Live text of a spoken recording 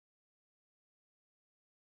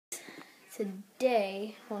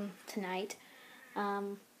today, well tonight,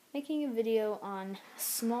 making a video on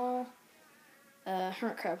small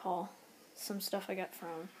hermit crab haul. Some stuff I got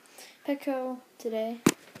from Petco today,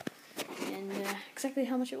 and exactly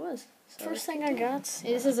how much it was. So first thing I got,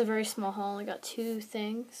 this is a very small haul. I got two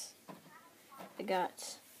things. I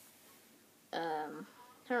got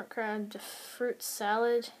hermit crab fruit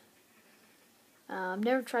salad. I've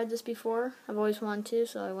never tried this before. I've always wanted to,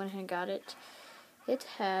 so I went ahead and got it. It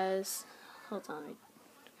has, hold on, let me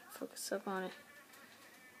focus up on it.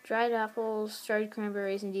 Dried apples, dried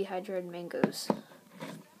cranberries, and dehydrated mangoes.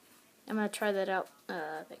 I'm gonna try that out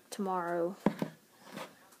like tomorrow.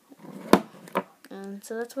 And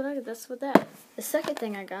so that's what that. The second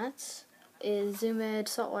thing I got is Zoom Edge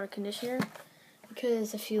saltwater conditioner,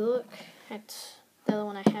 because if you look at the other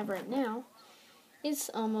one I have right now, it's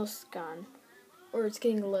almost gone, or it's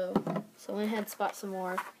getting low. So I went ahead and bought some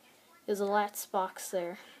more. There's a last box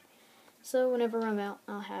there. So whenever I'm out,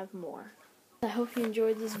 I'll have more. I hope you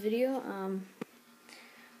enjoyed this video.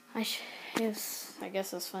 I guess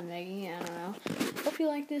it was fun making it. I don't know. Hope you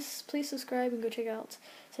like this. Please subscribe and go check out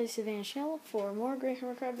Savannah's channel for more great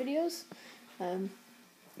hermit crab videos.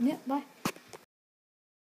 Yeah, bye.